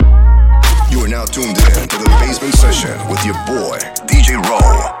now tuned in to the basement session with your boy, DJ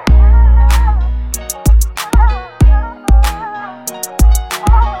Roll.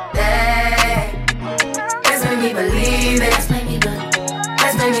 Let's make me believe it. Let's make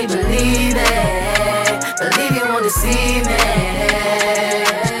me believe it. Believe you won't deceive me.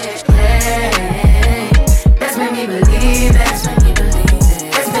 Let's make me believe it. Let's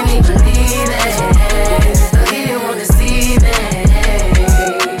make me believe it. Believe you won't deceive me.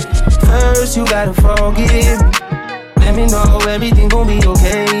 First you gotta forgive me. Let me know everything gon' be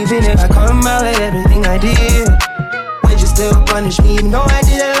okay. Even if I come out with everything I did, would you still punish me? Even though I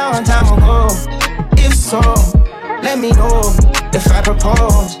did a long time ago. If so, let me know. If I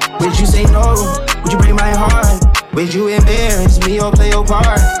propose, would you say no? Would you break my heart? Would you embarrass me or play your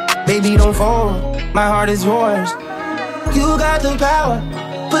part? Baby, don't fold, my heart is yours. You got the power,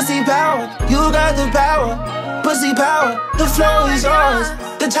 pussy power. You got the power, pussy power. The flow is yours,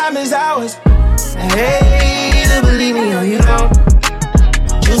 the time is ours. Hey, to believe me or you don't.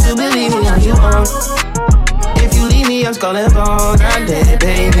 Choose to believe me or you won't. If you leave me, I'm skull and bone. I'm dead,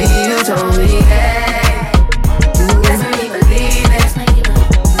 baby, you told me. Hey. Let's make me believe it. Let's make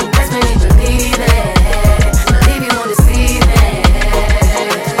me believe it. Believe you won't deceive me.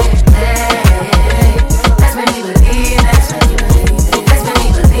 Let's make me believe it. Let's make me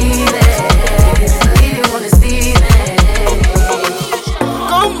believe it. Believe you won't deceive me.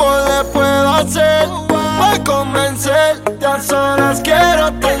 ¿Cómo le puedo hacer para convencerte? A solas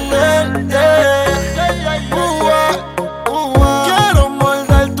quiero tenerte. Quiero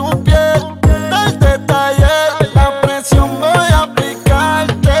morder tu piel, darte taller. La presión voy a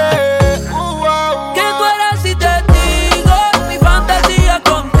aplicarte. ¿Qué tú harás si te digo mi fantasía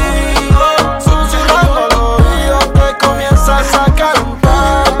contigo? Susurrando al oído te comienzas a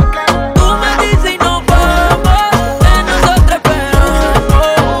cantar. Tú me dices y nos vamos, de nosotros esperamos.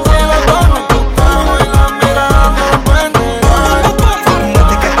 Si los dos nos gustamos y la mirada nos prende.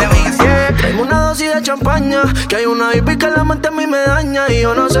 Desde que te vi así, traigo una dosis de champaña. Que hay una baby que la mente a mí me daña. Y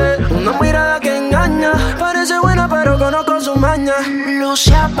yo no sé, una mirada que engaña. Parece buena pero conozco su maña. Luz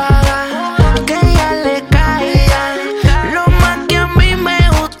se apaga, que ella le caiga. Lo más que a mí me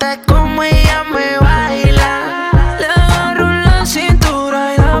gusta es como ella me baila. Le agarro la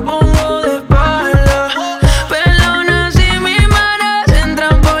cintura y la pongo de espalda. Pero aún así mis manos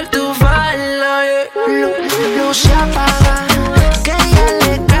entran por tu falda. Luz se apaga, que ella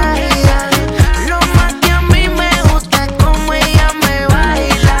le caiga. Lo más que a mí me gusta es como ella me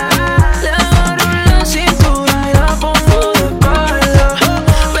baila. Le agarro la cintura y la pongo de espalda.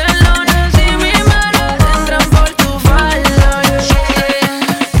 Pero aún así mis manos entran por tu falda.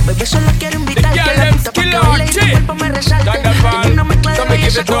 Bebé, solo quiero invitar que la pista pa' que baile y tu cuerpo me resalte. Tengo una mezcla de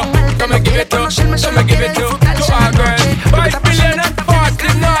belleza con arte. No quiere conocerme, solo quiere disfrutar esa noche. Lo que está pasando está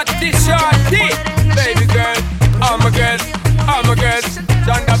Baby girl, I'm a girl,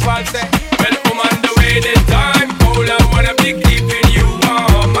 Sandra Falte. Well, I'm on the way this time. Hold on, wanna be keeping you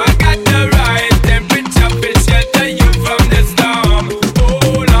warm. I got the right temperature, will shelter you from the storm.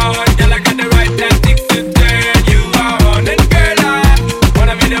 Hold on, girl, I got the right tactics to turn you on. And girl, I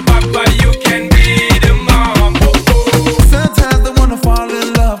wanna be the papa, you can be the mom. Sometimes I wanna fall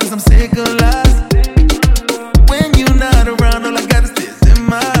in love 'cause I'm sick of lies. When you're not around, all I got is this in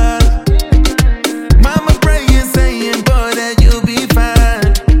my eyes. Mama praying, saying, boy, that you'll be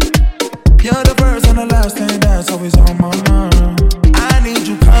fine. You're the first and the last thing that's always on my mind. I need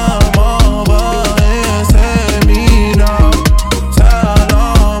you come over and set me down. Tell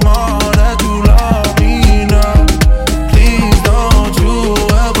them all that you love me now. Please don't you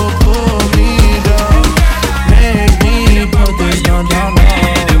ever put me down. Make me put this gun down now.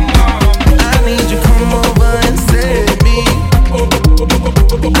 I need you come over and set me.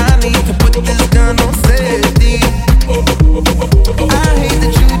 I need to put this gun on safety. I hate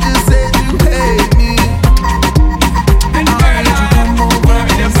that you just said you hate me. I need you come over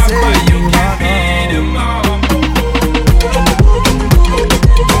and set me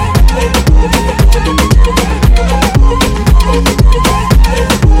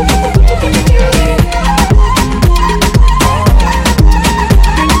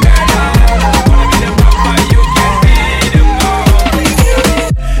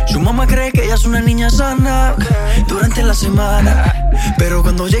Su mamá cree que ella es una niña sana durante la semana, pero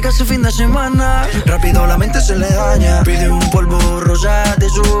cuando llega ese fin de semana, rápido la mente se le daña. Pide un polvo rosa de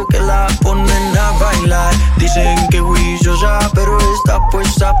su que la ponen a bailar. Dicen que juiciosa, pero está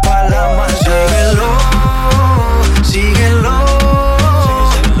puesta pa' la masa. Síguelo,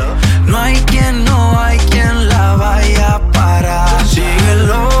 no hay quien la vaya a parar.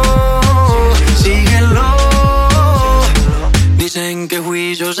 Síguelo, dicen que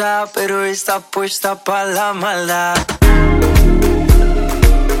juiciosa rosa, pero está puesta pa' la maldad.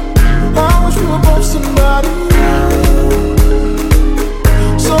 I wish we were both somebody else,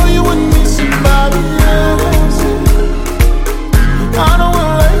 so you wouldn't need somebody else. I don't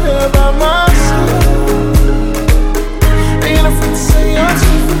wanna lay here by myself. Ain't afraid to say I'm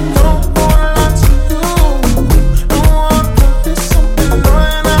too. Don't wanna lie to you. Don't wanna promise something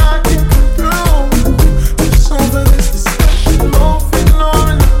annoying I can't get through. Just over this discussion, moving on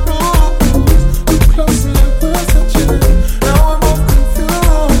in the room. Too close and it was touching. Now we're both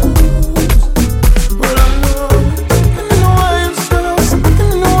confused. But I know something in the way you smell, something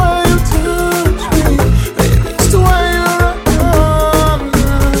in the way you touch me. Baby, it's the way you rock on me.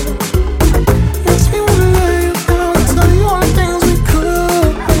 Makes me wanna lay you down and tell you all the things we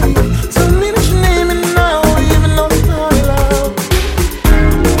could be. Tell me that you need me now, even though it's not loud.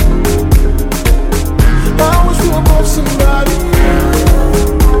 I wish we were both somebody else,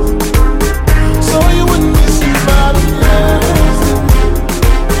 so you wouldn't miss somebody else.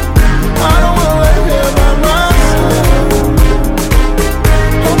 I don't wanna lay here by myself.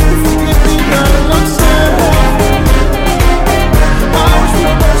 Hope you forgive me now that I'm sad. I wish we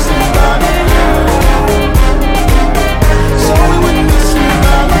were both somebody else, so we wouldn't miss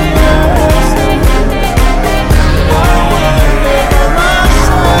somebody else. I don't wanna lay here by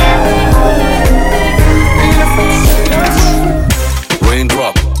myself. Ain't afraid to say I'm sorry.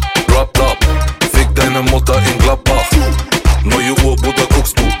 Raindrop, drop top. Fick deine Mutter in Gladbach. Neue Uhr, Bruder,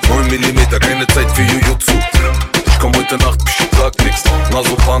 guckst du. 9 mm, keine Zeit für Jujutsu. Ich komm heute Nacht, ich sag nix.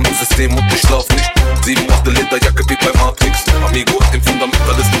 Nasopan-System und ich schlaf nicht. 7, 8 Liter Jacke wie bei Matrix. Amigo hat den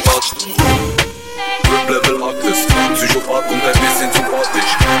Fundamentalisten verarscht. Rip Level Artist, Psychopath und ein bisschen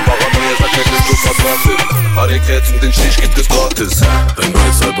sympathisch. Paranoia sagt mir, bist du verdrahtet. Harry-Cats und den Stich gibt es gratis. Ein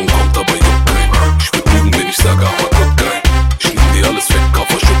neues Album kommt, aber juckt kein. Ich würd lügen, wenn ich sage, aber Gott geil. Ich nehm dir alles weg,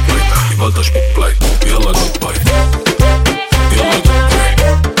 Kaffer, Schupplein. Die Walter Spuckblei, wie Allah Goodbye. Wie Allah Goodbye.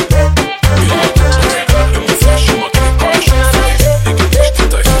 Wie Allah Goodbye. Junge Flash, immer kein Arsch. Ich geb nicht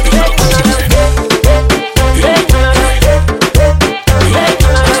Detail, wie Allah Goodbye. Wie Allah Goodbye. Wie Allah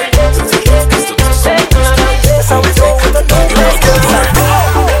Goodbye. Setz dich auf, Kiste, das ist so. Wie Allah Goodbye.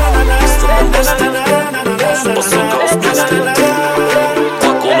 Was soll aus Plastik?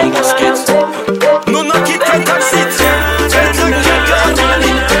 Balkon und was geht's? Nur noch geht kein Taxi.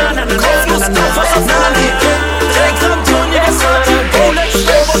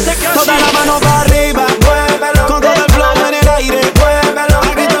 Toda la mano para arriba, muévelo. Con todo el flow en el aire, muévelo.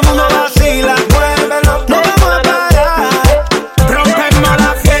 Aquí todo el mundo vacila, muévelo. No vamos a parar, rompemos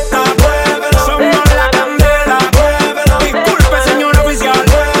la fiesta, muévelo. Somos la candela, muévelo. Disculpe señor oficial,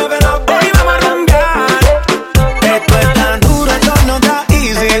 muévelo. Hoy vamos a rumbear. Esto es tan duro, esto no está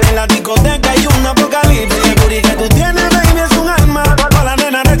easy. En la discoteca hay un apocalipsis. El booty que tú tienes, baby, es un arma. Toda la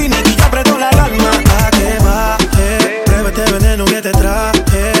nena ready, Nicky, ya apretó la alarma. ¿A qué va? Pruébate el veneno que te traje.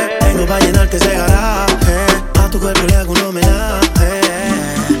 Tengo pa' llenarte ese garaje. A tu cuerpo le hago un homenaje.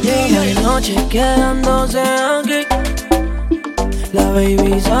 Día y noche quedándose aquí. La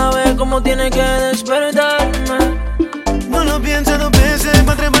baby sabe cómo tiene que despertarme. No lo pienses dos veces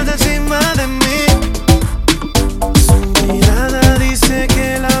pa' treparse encima de mí. Su mirada dice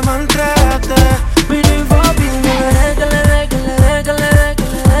que la maltrata. Pidi papi, que le dé, que le dé, que le dé, que le dé, que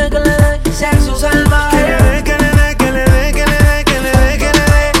le dé, que le dé. Sexo salvaje. Que le dé, que le dé, que le dé, que le dé, que le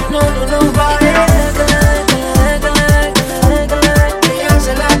dé. No, no, no, pare. Que le dé, que le dé, que le dé, que le dé, que le dé. Que ya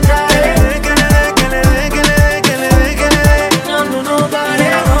se la trae. Que le dé, que le dé, que le dé, que le dé, que le dé. No, no, no, pare.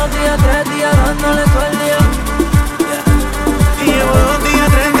 2 días, 3 días dándole todo el día. Y llevo 2 días,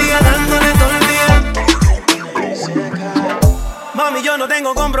 3 días dándole todo el día. Mami, yo no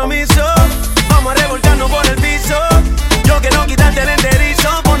tengo compromiso. Vamos a revolcarnos por el piso. Yo quiero quitarte el enterizo,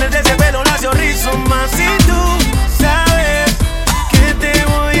 ponerte ese pelo lacio rizo. Más si tú sabes que te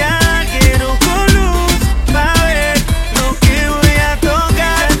voy a quiero con luz pa' ver lo que voy a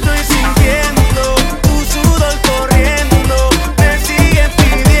tocar. Estoy sintiendo tu sudor corriendo, me sigues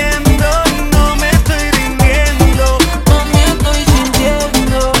pidiendo y no me estoy rindiendo. Mami, estoy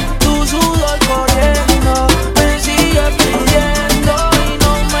sintiendo tu sudor corriendo. Me sigues pidiendo y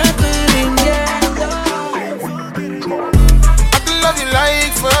no me estoy rindiendo. I can love you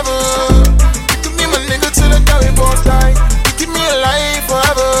like forever. You can be my nigga till the day we both die. You keep me alive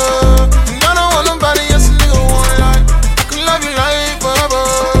forever. And I don't want nobody else, a nigga won't lie. I can love you like forever.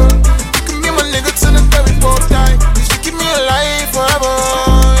 You can be my nigga till the day we both die. You keep me alive forever.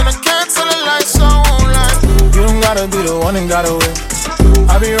 And I can't tell a lie, so I won't lie. You don't gotta be the one and gotta win.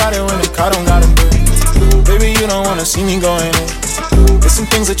 I be riding when the car don't gotta be. Baby, you don't wanna see me going in. There's some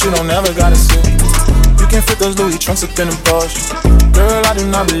things that you don't ever gotta say. You can't fit those Louis trunks up in a Porsche. Girl, I do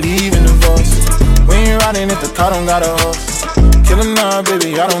not believe in divorce. We ain't riding if the car don't got a horse. Kill him now,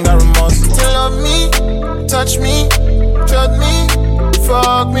 baby, I don't got remorse. To love me, touch me, judge me,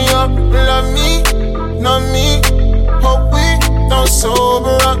 fuck me up, love me, not me. Hope we don't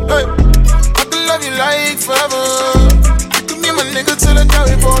sober up. Hey. I could love you like forever. You could be my nigga till the day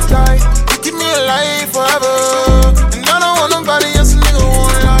we both die. You keep me alive forever, and I don't want nobody else, a nigga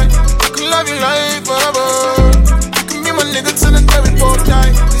won't lie. I could love you like forever. You can be my nigga till the day we both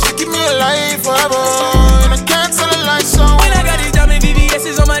die. You keep me alive forever, and I can't tell a lie. So when I got these diamond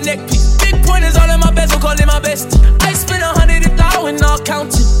VVS's on my neck piece, big pointers all in my bezel, call it my bestie. I spend 100,000 all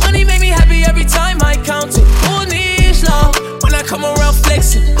counting. Money make me happy every time I count it. Who needs love when I come around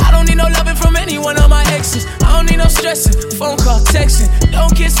flexing? I don't need no loving from any one of my exes. I don't need no stressing, phone call, texting.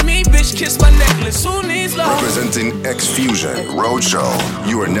 Don't kiss me, bitch, kiss my necklace. Who needs love? Representing X Fusion Roadshow.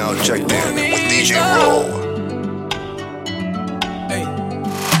 You are now checked in with DJ Roll. Hey.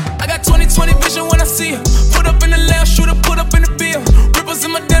 I got 20/20 vision when I see her. Put up in the lounge, shooter, put up in the bill. Ripples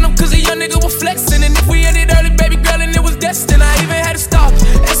in my denim, cause a young nigga was flexing. And if we ended early, baby girl, and it was destined, I even had to stop.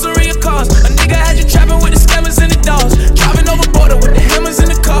 Answer your calls. A nigga had you trapping with the scammers and the dogs. Driving over border with the hammers in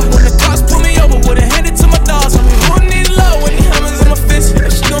the car. When the cops pull me over, would've handed to my dogs. I mean, who need love when the hammers in my fist?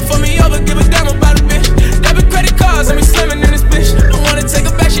 If she gon' fuck me over, give a damn about a bitch. Debit credit cards, I mean, slamming in this bitch. Don't wanna take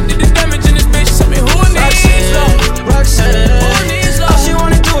her back, she did the damage in this bitch. I mean, who needs love? Roxanne, who needs love? All she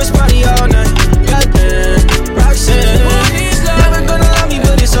wanna do is party all night. Goddamn, Roxanne, who needs love? never gonna love me,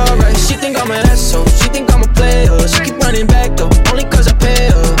 but it's alright. She think I'm an asshole, she think I'm a player. She keep running back though, only cause I pay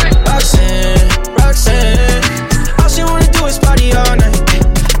her. Roxanne, Roxanne, all she wanna do is party all night.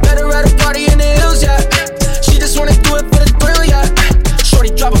 Met her at a party in the hills, yeah. She just wanna do it for the thrill, yeah.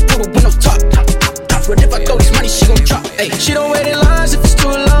 Shorty drive a poodle with no top. But if I throw this money, she gon' drop. Ay, she don't wait in lines if it's too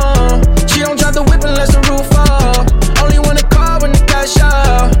long. She don't drive the whip unless the roof fall. Only wanna call when the cash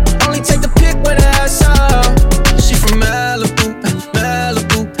out. Only take the pic when the ass out. She from Malibu,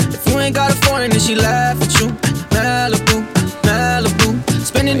 Malibu. If you ain't got a foreign, then she laugh at you. Malibu, Malibu.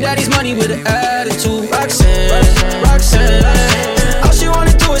 Spending daddy's money with an attitude. Roxanne, Roxanne. All she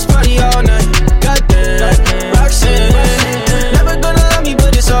wanna do is party all night. Goddamn, Roxanne. Never gonna love me,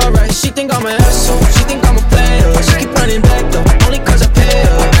 but it's alright. She think I'm an asshole. She think I'm a player. She keep running back though, only cause I pay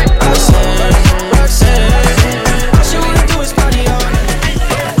her. Roxanne, Roxanne. All she wanna do is party all night.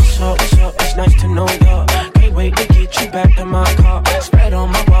 What's up? It's nice to know ya. Can't wait to get you back in my car. Spread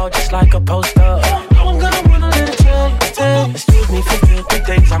on my wall just like a poster. Now I'm gonna run a little tell. Excuse me for filthy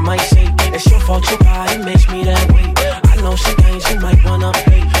things I might say. It's your fault your body makes me that way. I know some things you might wanna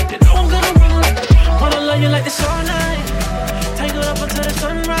pay. You know I'm gonna wanna love you like this all night. Tangled up until the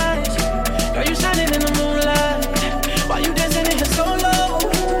sunrise. Girl, you shining in the moonlight. Why you dancing in here so low?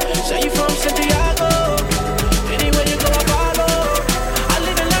 Say you from Santiago. Anywhere you go, I follow. I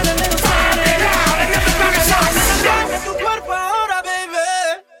live and learn a little Spanish.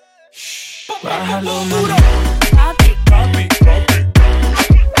 Baja lo mami.